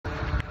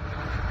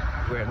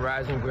Grand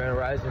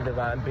rising,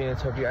 divine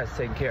beings. Hope you guys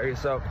taking care of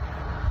yourself.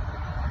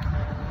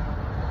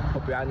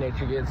 Hope you're out in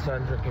nature, getting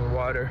sun, drinking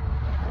water.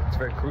 It's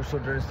very crucial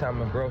during this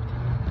time of growth,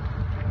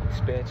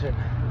 expansion.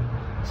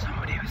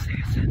 Somebody was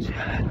saying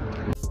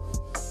ascension.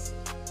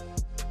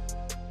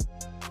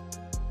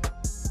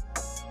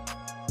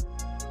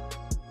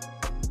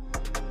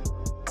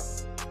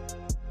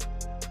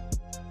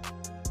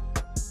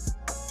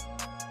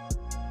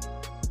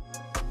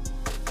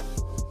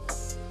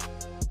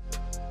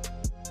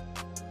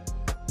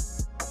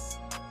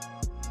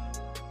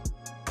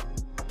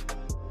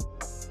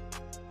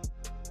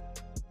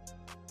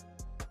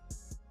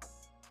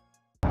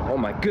 Oh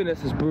my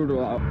goodness, it's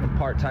brutal out. I'm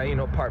part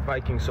Taino, part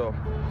Viking, so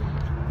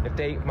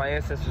if my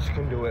ancestors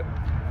can do it,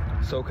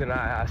 so can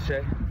I,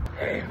 Ashe.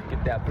 Hey,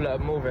 get that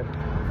blood moving.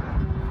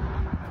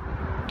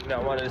 You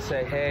know, I wanted to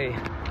say, hey,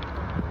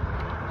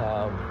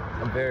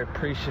 I'm very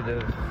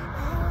appreciative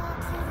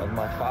of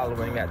my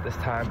following at this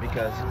time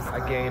because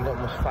I gained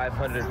almost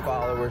 500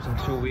 followers in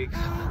 2 weeks.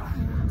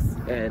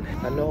 And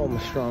I know I'm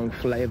a strong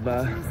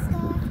flavor.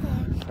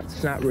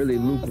 It's not really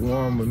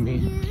lukewarm with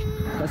me.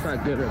 That's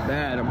not good or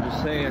bad, I'm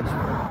just saying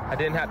I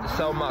didn't have to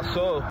sell my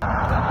soul.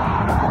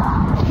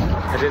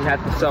 I didn't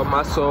have to sell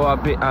my soul.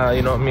 You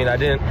know what I mean? I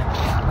didn't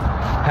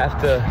have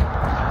to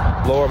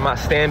lower my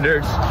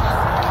standards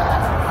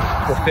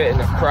to fit in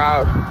the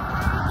crowd.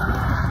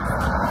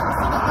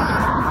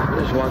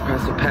 Just walk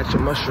past a patch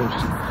of mushrooms.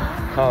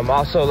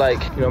 Also,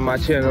 like, you know, my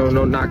channel,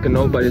 no knocking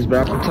nobody's,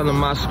 but I'm telling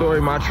my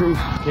story, my truth.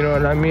 You know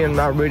what I mean? I'm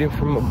not reading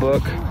from a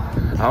book.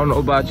 I don't know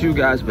about you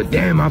guys, but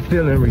damn, I'm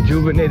feeling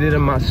rejuvenated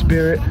in my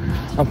spirit.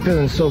 I'm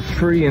feeling so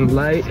free and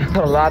light.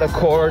 A lot of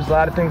chords, a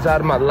lot of things out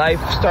of my life.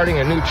 Starting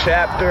a new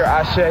chapter,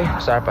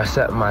 Ashe. Sorry if I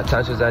set my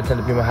intentions. I intend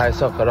to be my highest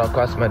self at all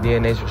costs. My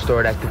DNA is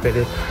restored,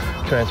 activated,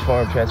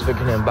 transformed,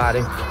 transfigured, and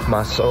embodying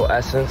my soul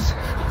essence.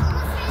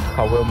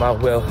 I will my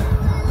will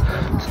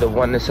to the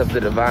oneness of the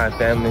divine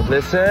family.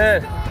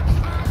 Listen,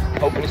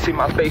 hoping to see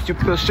my face, you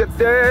feel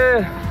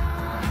shifted.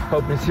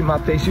 Hoping to see my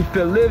face, you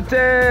feel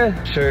lifted.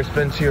 Sure, it's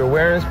been to your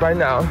awareness by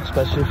now,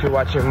 especially if you're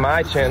watching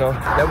my channel,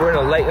 that we're in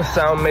a light and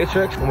sound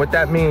matrix. And what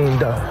that mean,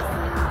 though?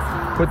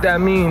 What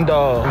that mean,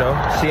 though? You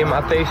know, seeing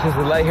my face is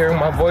the light, hearing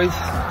my voice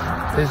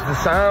is the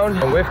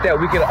sound. And with that,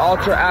 we can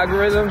alter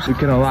algorithms. We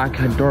can unlock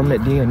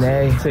dormant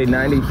DNA. Say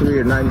 93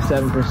 or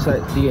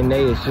 97%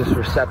 DNA is just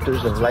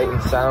receptors of light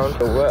and sound.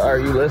 So what are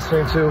you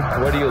listening to?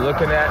 What are you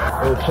looking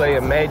at? It will play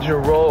a major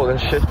role in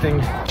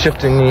shifting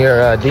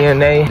your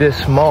DNA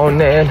this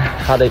morning.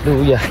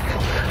 Hallelujah.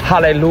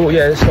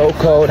 Hallelujah. It's so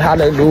cold.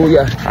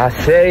 Hallelujah. I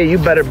say you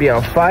better be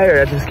on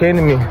fire. That just came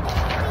to me.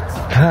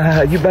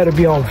 You better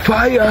be on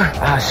fire.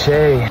 I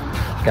say.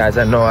 Guys,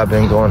 I know I've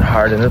been going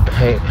hard in the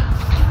paint.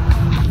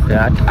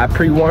 Yeah, I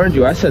pre-warned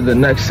you. I said the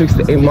next 6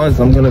 to 8 months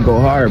I'm gonna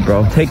go hard,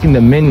 bro. Taking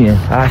dominion.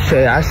 I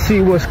see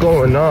what's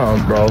going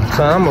on, bro.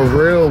 So I'm a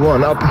real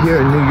one up here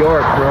in New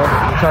York, bro.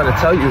 I'm trying to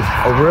tell you,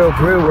 a real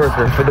grid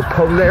worker. For the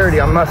polarity,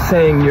 I'm not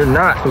saying you're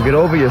not, so get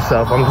over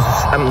yourself.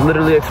 I'm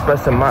literally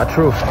expressing my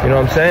truth. You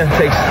know what I'm saying? It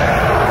takes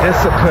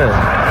discipline.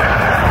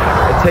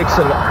 It takes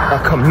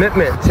a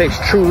commitment. It takes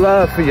true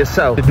love for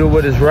yourself to do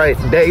what is right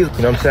daily. You know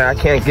what I'm saying? I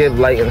can't give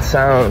light and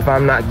sound if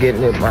I'm not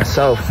getting it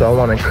myself. So I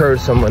want to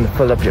encourage someone to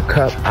fill up your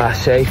cup.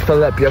 Ashe,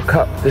 fill up your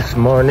cup this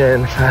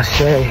morning.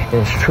 Ashe.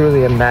 And it's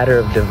truly a matter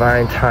of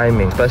divine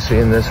timing, especially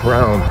in this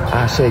realm.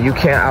 Ashe, you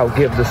can't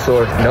outgive the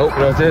source. Nope. You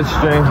know, it's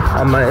interesting.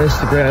 On my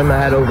Instagram, I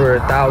had over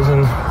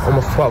 1,000,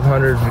 almost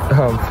 1,200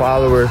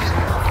 followers.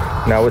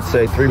 And I would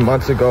say 3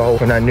 months ago,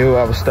 when I knew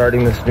I was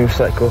starting this new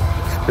cycle,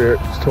 Spirit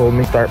told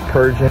me start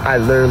purging. I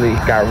literally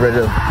got rid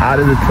of, out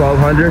of the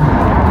 1,200,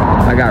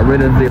 I got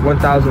rid of the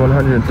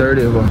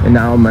 1,130 of them. And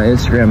now on my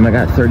Instagram, I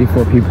got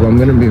 34 people. I'm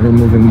gonna be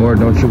removing more,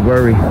 don't you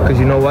worry. Because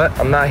you know what?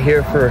 I'm not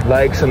here for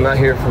likes, I'm not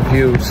here for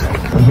views.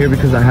 I'm here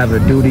because I have a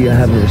duty, I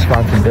have a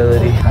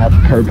responsibility, I have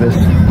a purpose.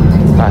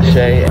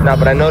 Ashe. Now,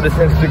 but I noticed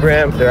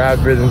Instagram, their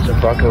algorithms are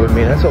fucking with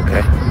me. That's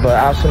okay. But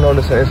I also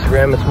noticed on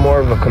Instagram, it's more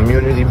of a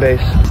community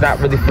base. It's not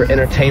really for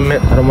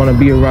entertainment. I don't want to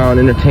be around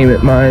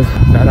entertainment minds.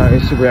 Not on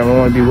Instagram. I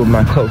want to be with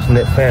my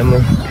close-knit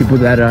family. People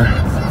that are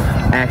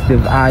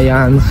active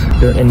ions.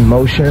 They're in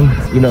motion.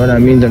 You know what I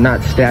mean? They're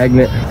not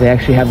stagnant. They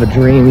actually have a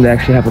dream. They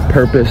actually have a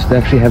purpose. They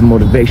actually have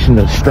motivation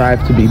to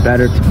strive to be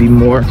better, to be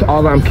more. It's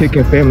all I'm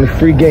kicking, family.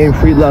 Free game,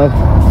 free love.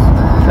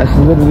 That's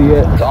literally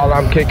it. That's all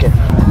I'm kicking.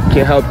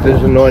 Can't help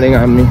there's anointing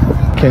on me.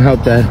 Can't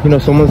help that. You know,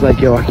 someone's like,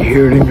 yo, I can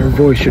hear it in your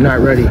voice. You're not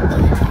ready.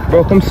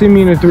 Bro, come see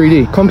me in a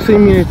 3D. Come see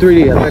me in a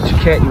 3D. I bet you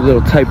can't, you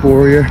little type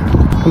warrior.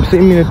 Come see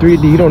me in a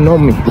 3D. You don't know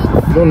me.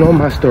 You don't know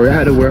my story. I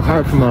had to work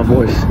hard for my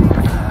voice.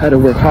 I had to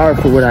work hard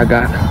for what I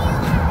got.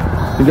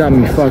 You got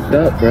me fucked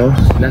up, bro.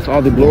 And that's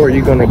all the glory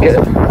you're gonna get.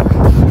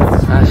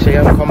 Ashe,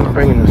 I'm coming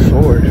bringing the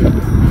sword.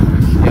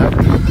 Yep.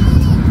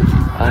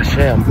 Ashe,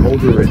 I'm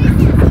over it.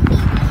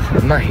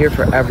 I'm not here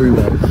for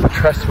everyone.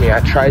 Trust me, I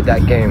tried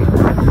that game.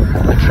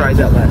 I tried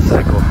that last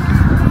cycle.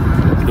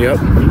 Yep.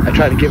 I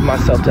tried to give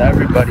myself to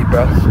everybody,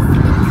 bro.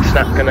 It's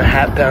not gonna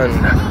happen.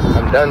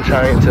 I'm done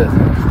trying to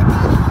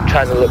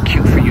trying to look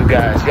cute for you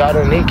guys. Y'all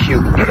don't need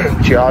cute.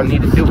 What y'all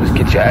need to do is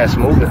get your ass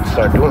moving,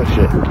 start doing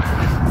shit.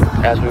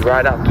 As we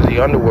ride out through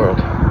the underworld.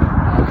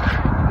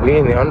 We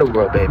in the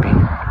underworld, baby.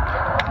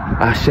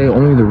 I say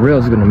only the real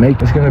is gonna make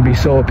it. It's gonna be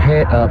so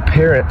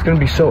apparent, it's gonna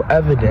be so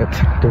evident,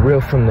 the real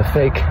from the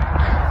fake,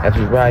 as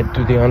we ride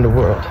through the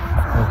underworld,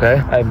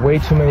 okay? I have way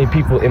too many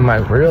people in my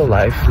real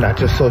life, not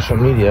just social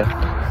media,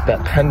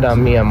 that depend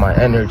on me and my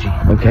energy,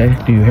 okay?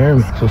 Do you hear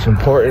me? So it's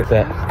important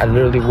that I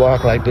literally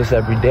walk like this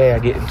every day. I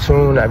get in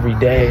tune every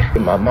day,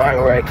 get my mind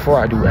right before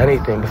I do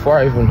anything, before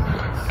I even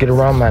get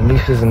around my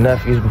nieces and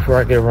nephews, before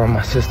I get around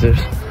my sisters.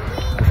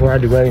 Before I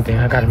do anything,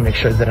 I gotta make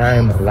sure that I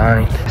am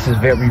aligned. This is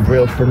very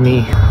real for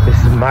me. This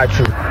is my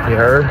truth, you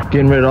heard?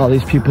 Getting rid of all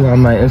these people on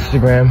my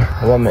Instagram.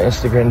 I want my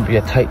Instagram to be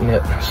a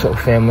tight-knit soul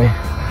family.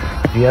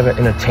 If you have an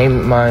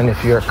entertainment mind,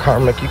 if you're a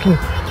karmic, you can,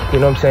 you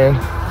know what I'm saying?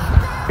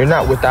 You're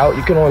not without.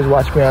 You can always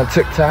watch me on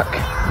TikTok.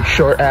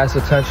 Short-ass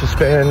attention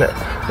span,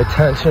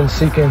 attention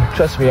seeking.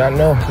 Trust me, I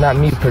know it's not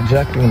me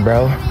projecting,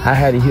 bro. I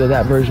had to heal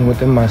that version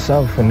within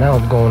myself, and now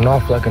I'm going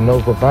off like a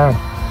Nova bomb.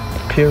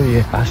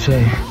 Period. I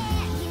say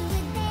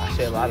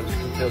a lot of us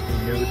can feel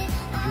renewed,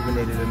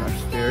 rejuvenated in our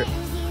spirit,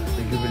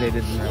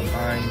 rejuvenated in our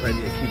mind, ready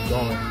to keep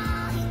going.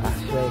 I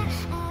say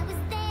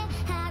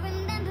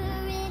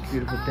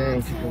beautiful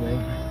things, you feel me?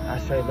 I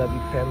say love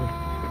you, family.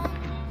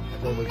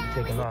 As always, you're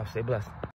taking off. Stay blessed.